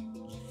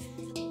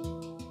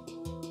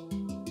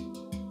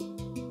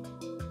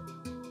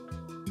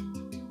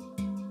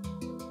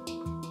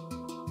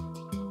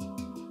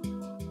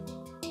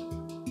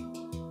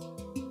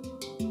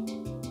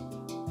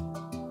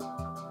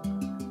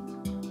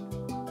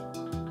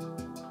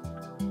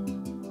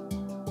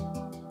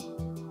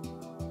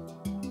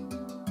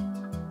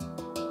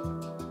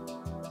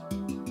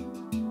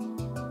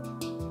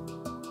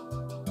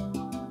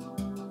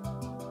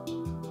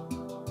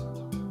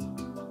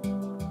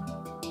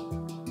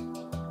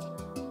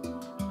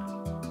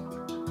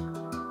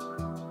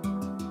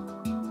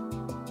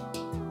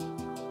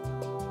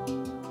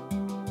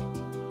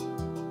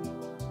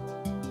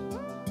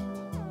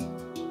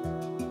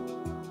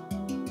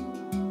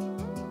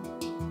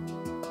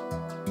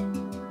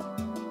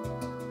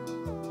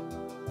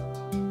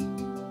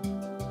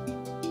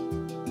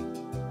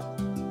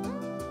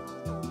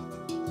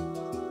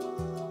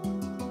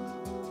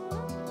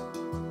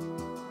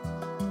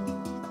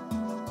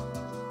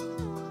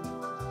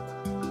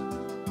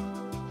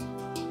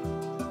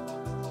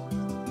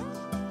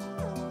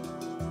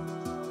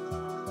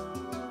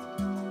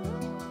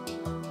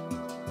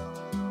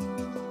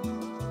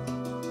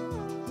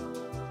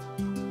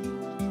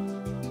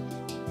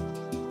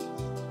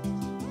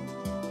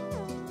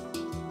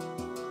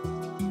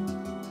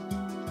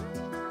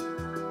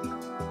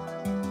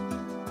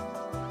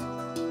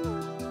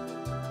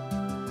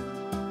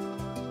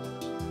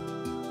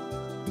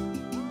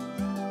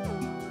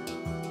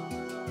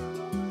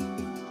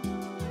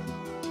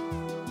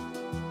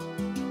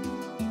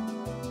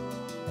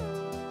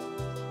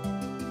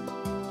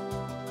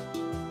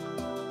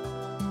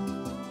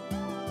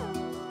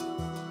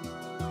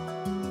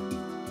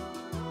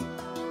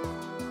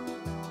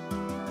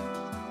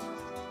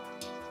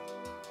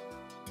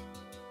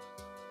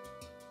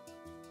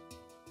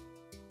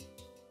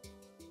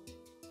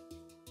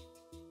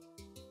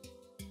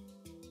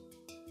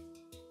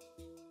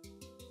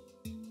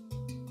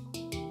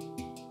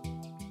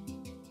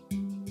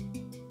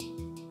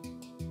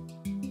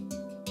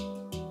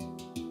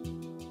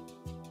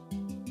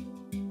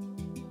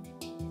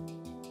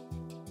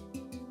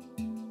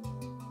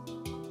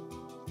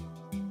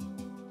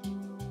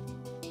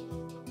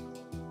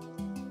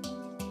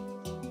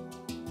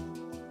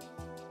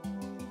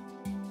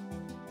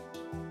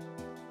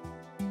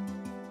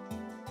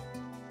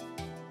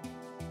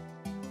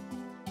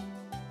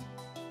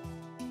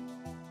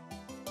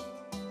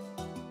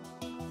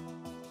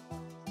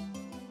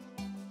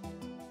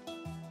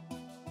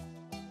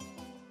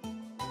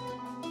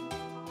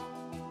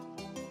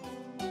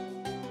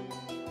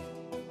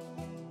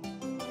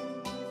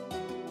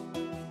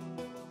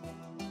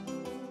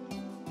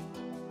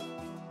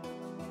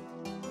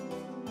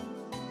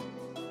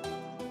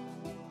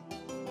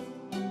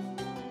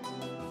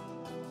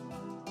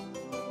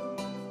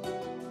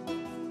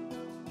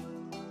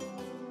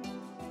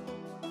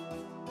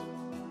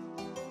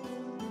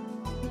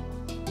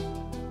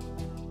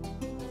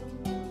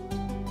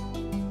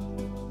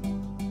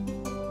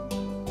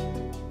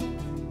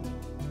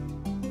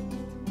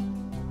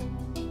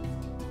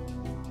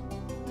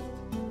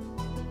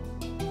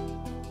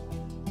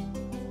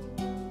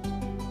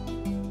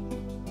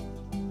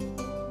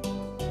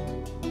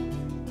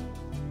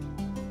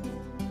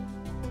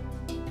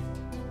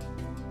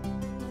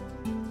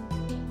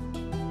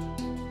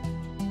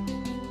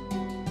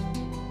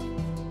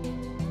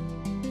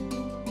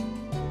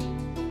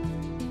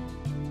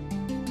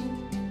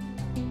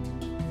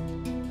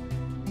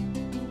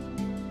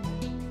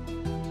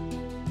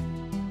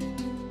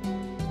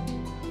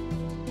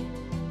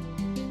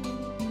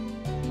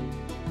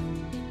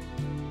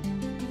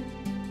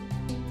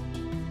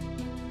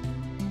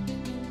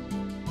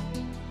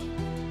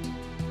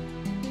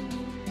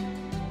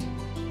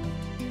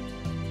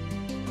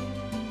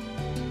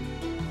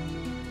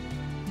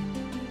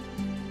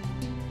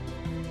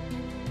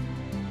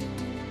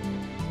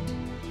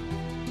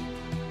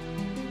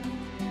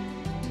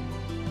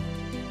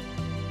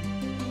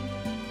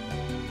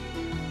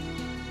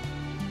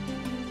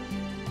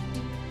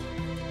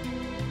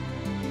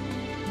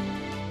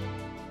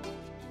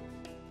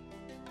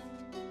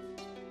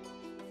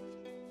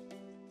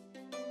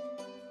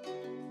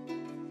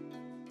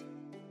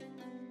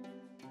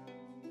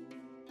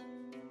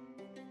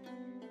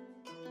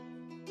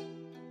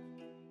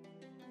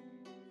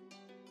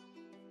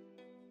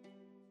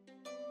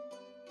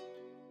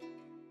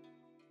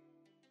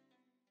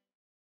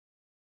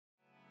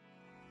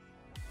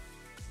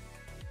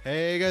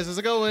 Hey guys, how's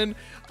it going?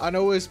 I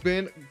know it's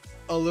been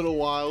a little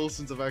while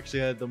since I've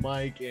actually had the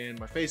mic and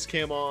my face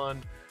cam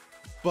on,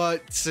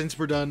 but since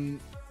we're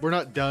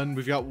not done.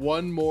 We've got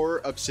one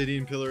more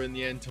obsidian pillar in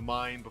the end to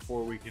mine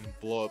before we can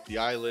blow up the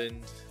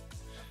island.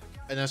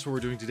 And that's what we're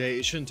doing today.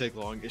 It shouldn't take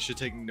long. It should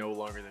take no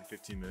longer than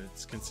 15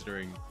 minutes,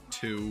 considering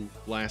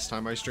last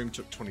time I streamed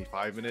took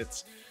 25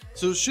 minutes.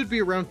 So it should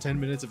be around 10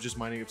 minutes of just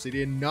mining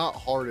obsidian. Not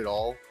hard at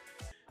all.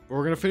 But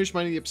we're going to finish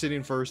mining the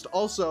obsidian first.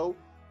 Also,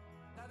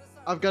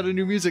 I've got a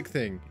new music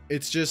thing.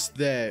 It's just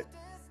that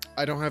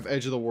I don't have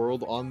Edge of the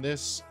World on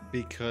this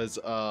because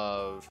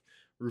of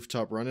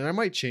Rooftop Run, and I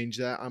might change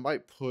that. I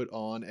might put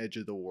on Edge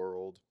of the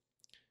World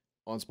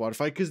on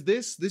Spotify, because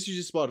this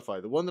uses Spotify.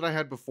 The one that I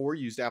had before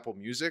used Apple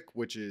Music,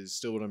 which is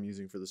still what I'm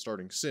using for the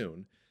starting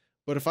soon.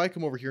 But if I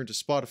come over here into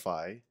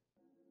Spotify,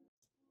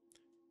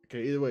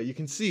 okay, either way, you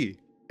can see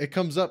it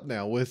comes up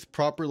now with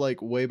proper,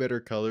 like, way better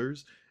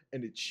colors,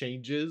 and it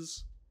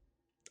changes.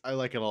 I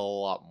like it a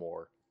lot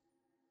more.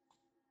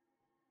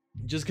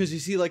 Just because you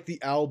see, like,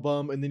 the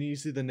album, and then you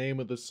see the name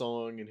of the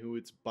song and who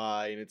it's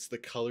by, and it's the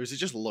colors. It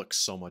just looks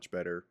so much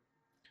better.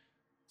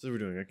 So we're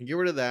doing. I can get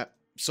rid of that.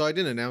 So I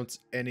didn't announce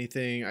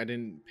anything. I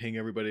didn't ping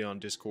everybody on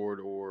Discord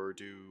or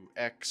do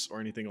X or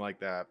anything like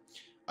that.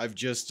 I've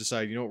just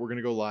decided, you know what, we're going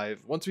to go live.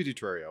 Once we do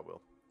Terraria, I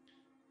will.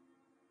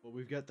 Well,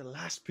 we've got the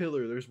last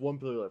pillar. There's one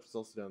pillar left. It's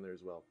also down there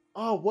as well.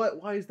 Oh, what?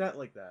 Why is that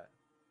like that?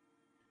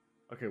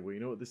 Okay, well,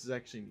 you know what? This is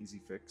actually an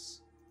easy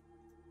fix.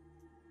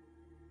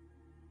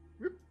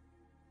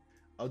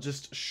 I'll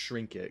just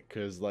shrink it,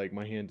 because, like,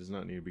 my hand does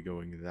not need to be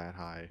going that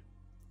high.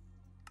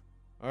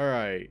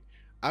 Alright.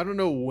 I don't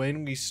know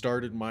when we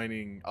started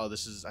mining. Oh,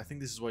 I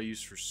think this is what I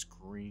use for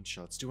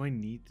screenshots. Do I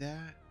need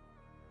that?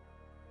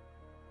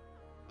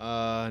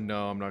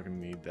 No, I'm not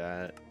going to need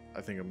that.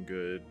 I think I'm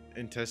good.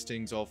 And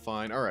testing's all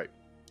fine. Alright.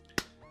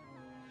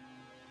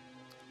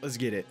 Let's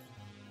get it.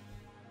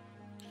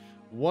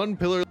 One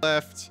pillar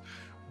left.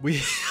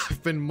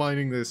 I've been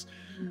mining this.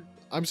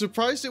 I'm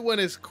surprised it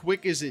went as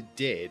quick as it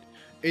did.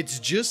 It's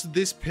just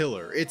this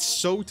pillar. It's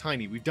so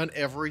tiny. We've done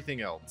everything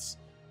else.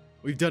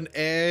 We've done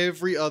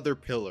every other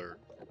pillar.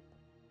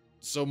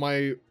 So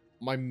my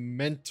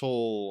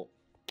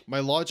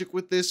logic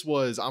with this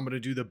was I'm going to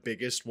do the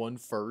biggest one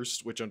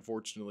first, which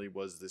unfortunately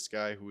was this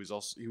guy who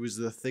was he was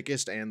the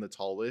thickest and the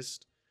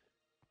tallest.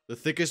 The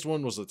thickest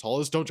one was the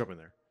tallest. Don't jump in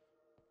there.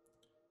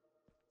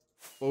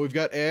 But we've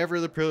got every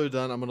other pillar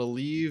done. I'm going to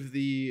leave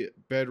the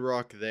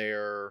bedrock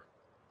there.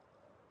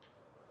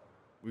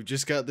 We've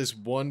just got this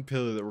one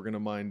pillar that we're going to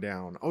mine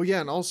down. Oh,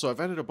 yeah, and also, I've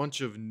added a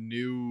bunch of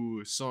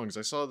new songs.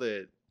 I saw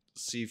that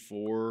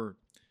C4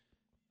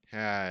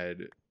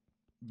 had...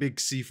 Big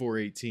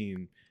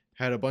C418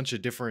 had a bunch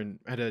of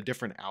different... Had a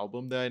different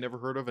album that I never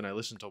heard of, and I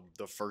listened to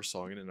the first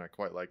song, and I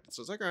quite liked it.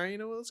 So I was like, alright, you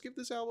know what, let's give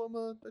this album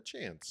a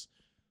chance.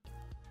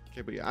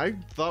 Okay, but yeah, I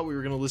thought we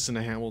were going to listen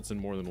to Hamilton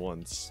more than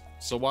once.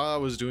 So while I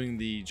was doing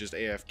the just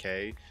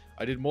AFK,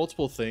 I did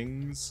multiple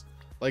things...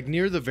 Like,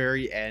 near the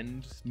very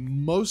end,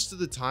 most of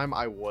the time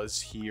I was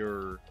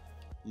here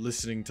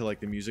listening to, like,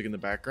 the music in the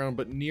background.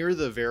 But near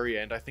the very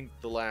end, I think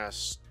the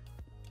last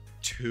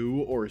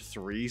 2 or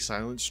 3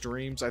 silent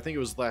streams. I think it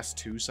was the last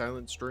 2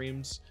 silent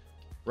streams.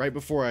 Right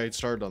before I had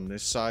started on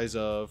this size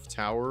of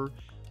tower.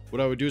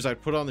 What I would do is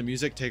I'd put on the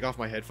music, take off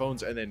my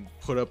headphones, and then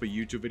put up a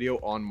YouTube video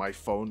on my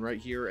phone right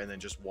here. And then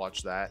just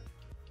watch that.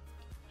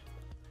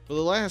 For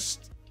the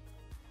last...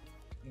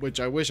 Which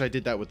I wish I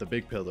did that with the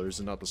big pillars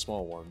and not the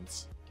small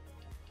ones.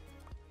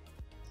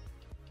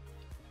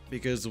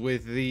 Because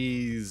with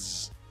the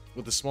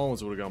small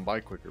ones, it would have gone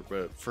by quicker.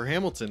 But for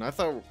Hamilton, I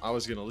thought I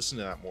was going to listen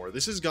to that more.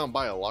 This has gone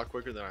by a lot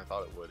quicker than I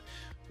thought it would.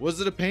 Was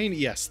it a pain?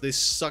 Yes, this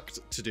sucked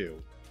to do.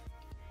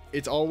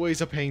 It's always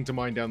a pain to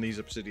mine down these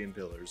obsidian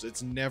pillars.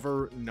 It's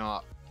never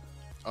not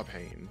a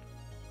pain.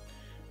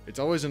 It's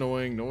always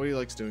annoying. Nobody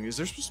likes doing it. Is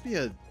there supposed to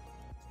be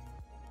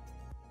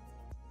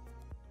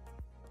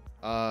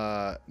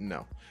a...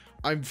 No.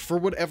 For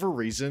whatever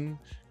reason,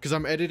 because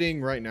I'm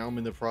editing right now. I'm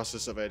in the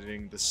process of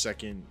editing the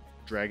second...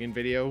 dragon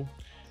video,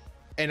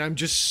 and I'm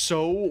just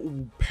so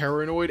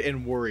paranoid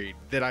and worried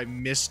that I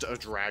missed a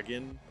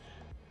dragon,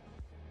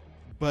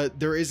 but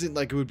there isn't.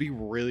 Like, it would be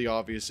really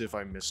obvious if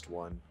I missed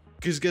one,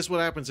 because guess what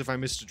happens if I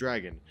missed a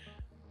dragon?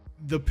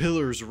 The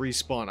pillars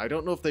respawn. I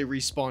don't know if they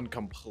respawn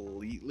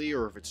completely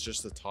or if it's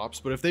just the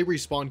tops, but if they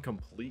respawn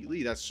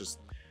completely, that's just,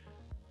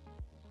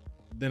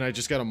 then I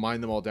just gotta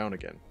mine them all down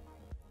again,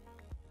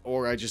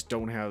 or I just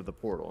don't have the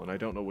portal, and I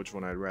don't know which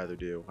one I'd rather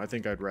do. I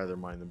think I'd rather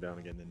mine them down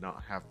again than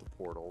not have the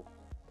portal.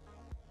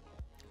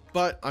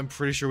 But I'm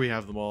pretty sure we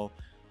have them all.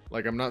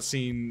 Like, I'm not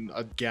seeing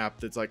a gap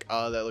that's like,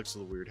 that looks a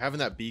little weird. Having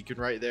that beacon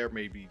right there,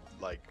 maybe,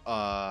 like,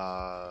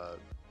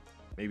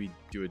 maybe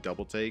do a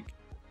double take.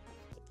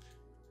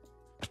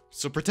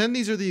 So pretend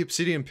these are the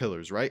obsidian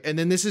pillars, right? And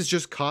then this is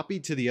just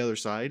copied to the other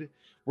side.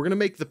 We're going to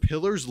make the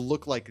pillars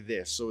look like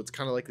this. So it's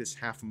kind of like this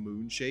half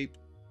moon shape.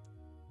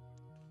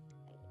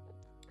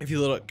 If you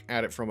look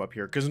at it from up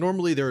here, because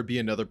normally there would be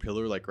another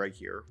pillar like right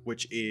here,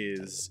 which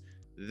is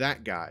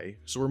that guy.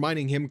 So we're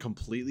mining him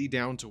completely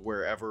down to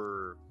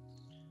wherever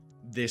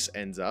this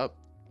ends up.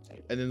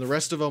 And then the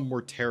rest of them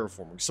were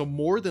terraforming. So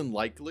more than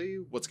likely,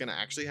 what's going to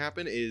actually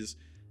happen is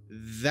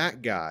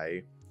that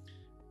guy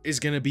is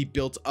going to be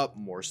built up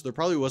more. So there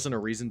probably wasn't a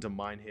reason to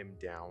mine him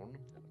down,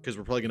 because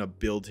we're probably going to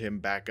build him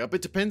back up.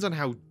 It depends on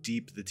how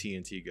deep the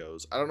TNT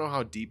goes. I don't know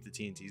how deep the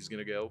TNT is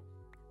going to go,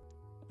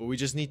 but we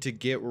just need to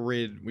get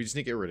rid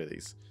of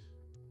these,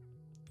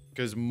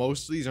 because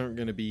most of these aren't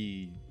going to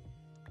be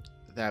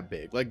that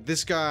big. Like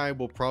this guy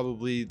will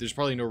probably, there's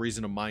probably no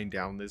reason to mine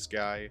down this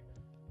guy,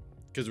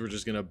 because we're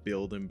just going to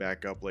build him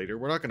back up later.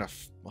 We're not going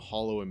to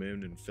hollow him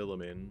in and fill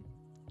him in.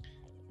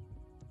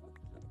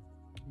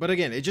 But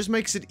again, it just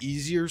makes it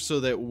easier so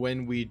that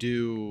when we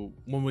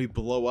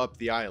blow up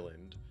the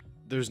island,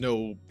 there's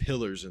no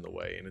pillars in the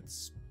way, and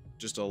it's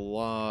just a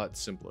lot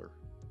simpler.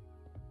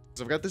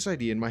 So I've got this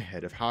idea in my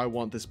head of how I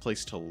want this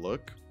place to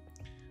look,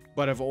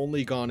 but I've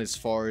only gone as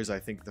far as I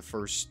think the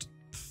first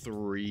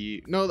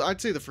 3, no, I'd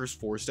say the first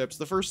 4 steps.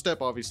 The first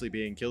step obviously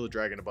being kill the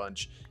dragon a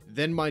bunch,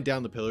 then mine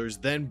down the pillars,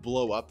 then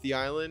blow up the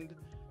island,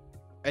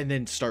 and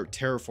then start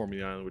terraforming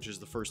the island, which is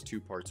the first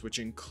 2 parts, which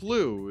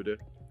include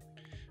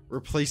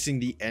replacing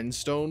the end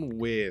stone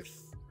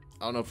with,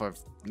 I don't know if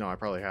I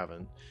probably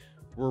haven't.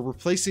 We're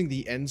replacing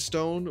the end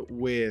stone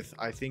with,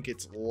 I think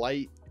it's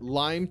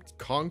lime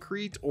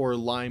concrete or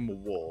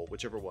lime wool,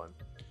 whichever one.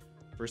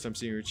 First time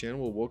seeing your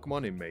channel, well, welcome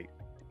on in, mate.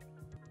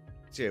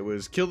 So yeah, it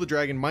was kill the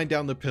dragon, mine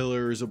down the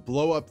pillars,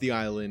 blow up the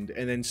island,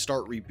 and then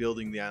start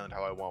rebuilding the island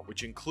how I want,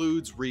 which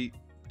includes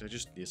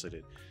yes I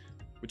did.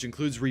 Which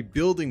includes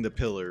rebuilding the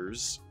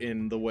pillars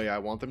in the way I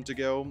want them to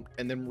go,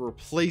 and then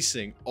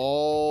replacing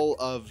all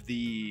of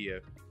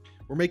we're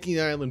making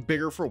the island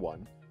bigger for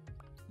one.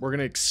 We're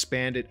gonna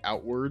expand it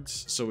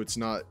outwards, so it's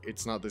not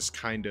this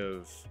kind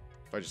of,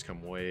 if I just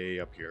come way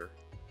up here.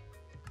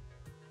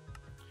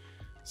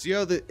 See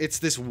how it's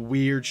this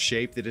weird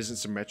shape that isn't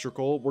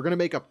symmetrical? We're gonna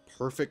make a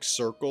perfect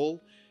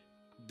circle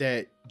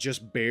that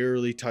just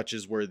barely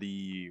touches where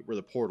the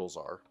portals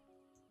are.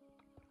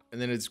 And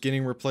then it's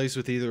getting replaced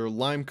with either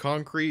lime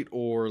concrete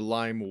or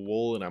lime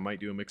wool, and I might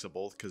do a mix of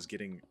both, because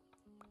getting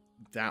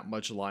that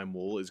much lime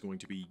wool is going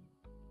to be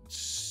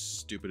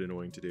stupid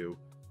annoying to do.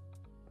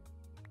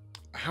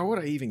 How would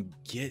I even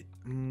get...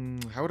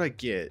 how would I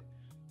get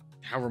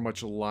however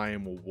much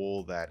lime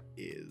wool that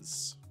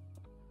is?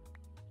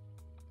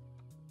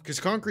 Because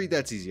concrete,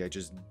 that's easy. I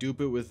just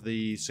dupe it with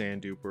the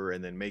sand duper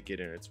and then make it,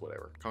 and it's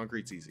whatever.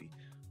 Concrete's easy.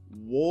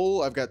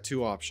 Wool, I've got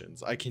 2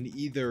 options. I can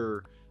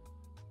either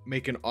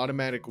make an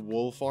automatic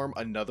wool farm,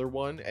 another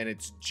one, and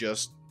it's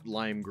just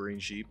lime green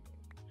sheep,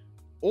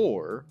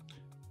 or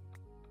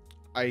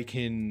I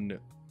can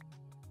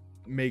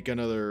make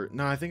another,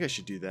 no, I think I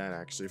should do that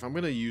actually. If I'm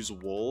gonna use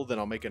wool, then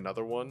I'll make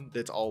another one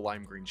that's all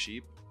lime green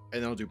sheep,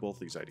 and then I'll do both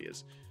these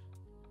ideas.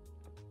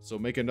 So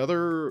make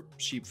another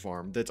sheep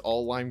farm that's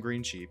all lime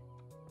green sheep,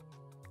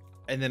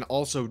 and then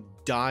also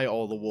dye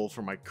all the wool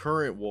from my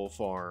current wool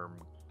farm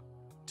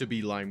to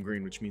be lime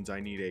green, which means I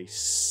need a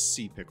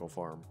sea pickle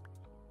farm.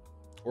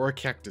 Or a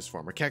cactus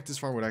farm. A cactus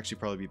farm would actually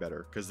probably be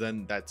better, because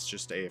then that's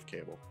just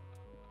AFKable.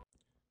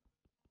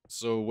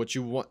 So what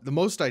you want, the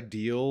most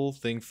ideal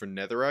thing for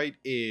netherite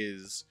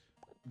is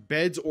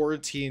beds or a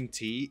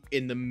TNT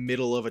in the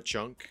middle of a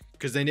chunk,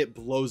 because then it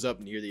blows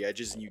up near the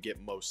edges and you get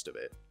most of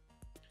it.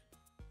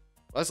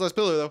 Last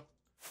pillar though.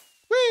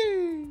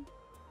 Whee!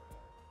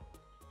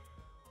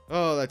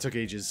 Oh, that took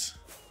ages.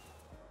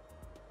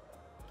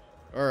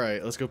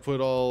 Alright, let's go put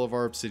all of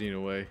our obsidian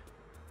away.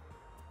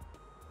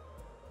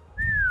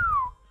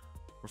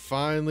 We're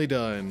finally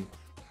done.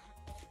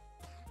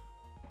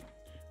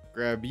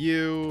 Grab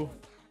you.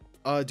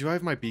 Do I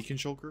have my beacon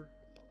shulker?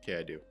 Okay,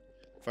 I do.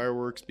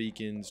 Fireworks,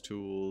 beacons,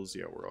 tools.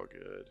 Yeah, we're all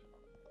good.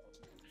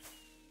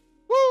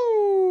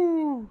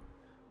 Woo!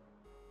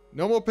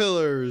 No more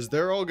pillars.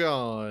 They're all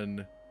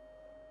gone.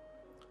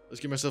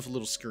 Let's give myself a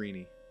little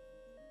screeny.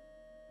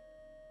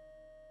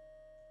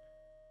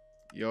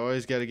 You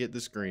always got to get the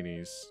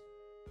screenies.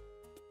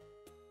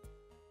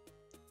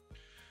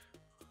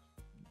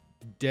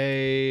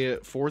 Day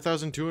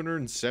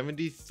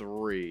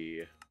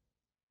 4,273.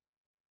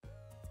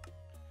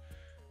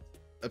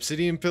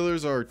 Obsidian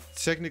pillars are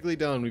technically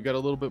done. We've got a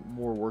little bit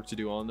more work to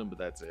do on them, but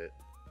that's it.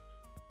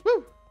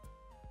 Woo!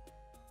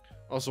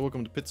 Also,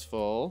 welcome to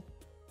Pittsfall.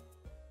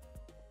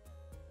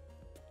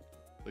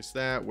 Place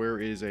that. Where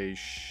is a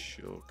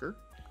shulker?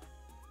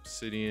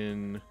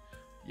 Obsidian.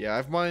 Yeah,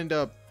 I've mined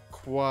up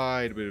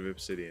quite a bit of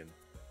obsidian.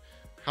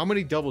 How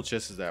many double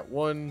chests is that?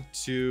 1,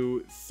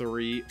 2,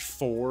 3,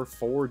 4.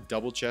 4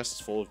 double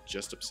chests full of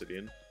just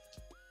obsidian.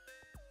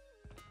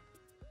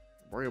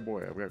 Boy, oh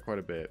boy, I've got quite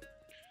a bit.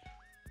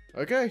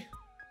 Okay.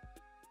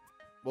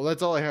 Well,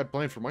 that's all I had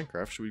planned for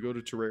Minecraft. Should we go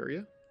to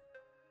Terraria?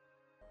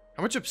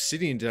 How much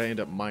obsidian did I end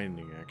up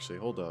mining, actually?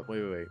 Hold up.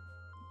 Wait.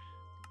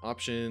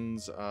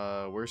 Options.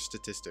 Where's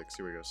statistics?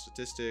 Here we go.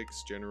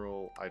 Statistics,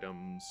 general,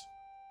 items.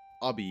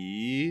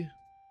 Obby.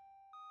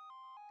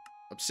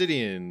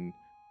 Obsidian.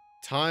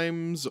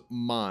 Times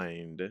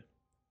mined.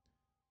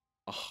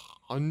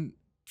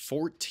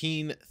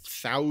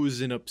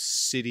 14,000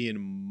 obsidian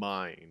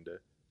mined.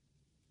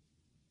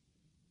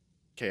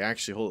 Okay,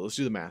 actually, hold on. Let's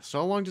do the math. So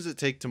how long does it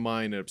take to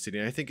mine an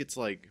obsidian? I think it's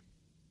like...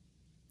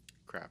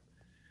 Crap.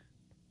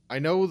 I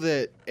know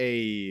that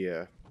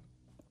a...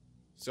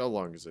 So how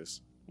long is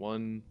this?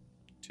 1,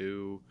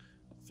 2,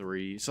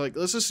 3... So, like,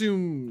 let's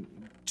assume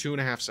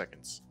 2.5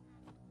 seconds.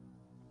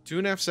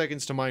 2.5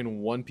 seconds to mine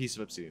one piece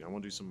of obsidian. I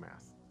want to do some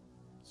math.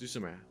 Let's do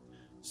some math.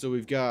 So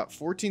we've got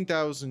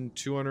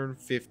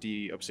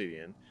 14,250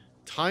 obsidian.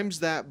 Times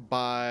that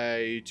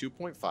by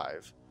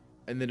 2.5.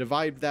 And then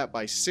divide that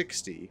by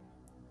 60.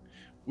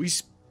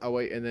 Oh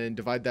wait, and then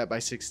divide that by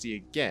 60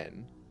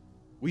 again.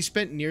 We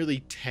spent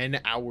nearly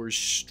 10 hours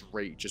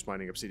straight just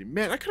mining obsidian.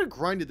 Man, I could have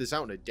grinded this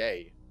out in a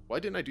day. Why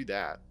didn't I do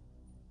that?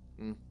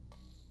 It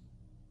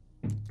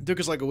took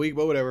us like a week,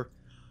 but whatever.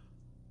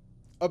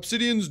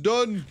 Obsidian's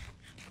done.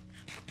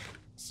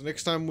 So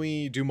next time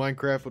we do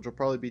Minecraft, which will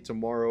probably be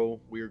tomorrow,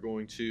 we are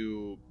going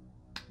to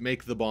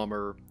make the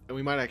bomber. And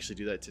we might actually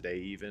do that today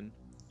even.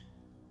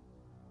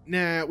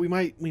 Nah, we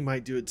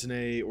might do it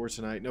today or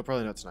tonight. No,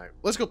 probably not tonight.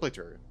 Let's go play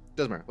Terraria.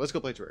 Doesn't matter. Let's go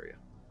play Terraria.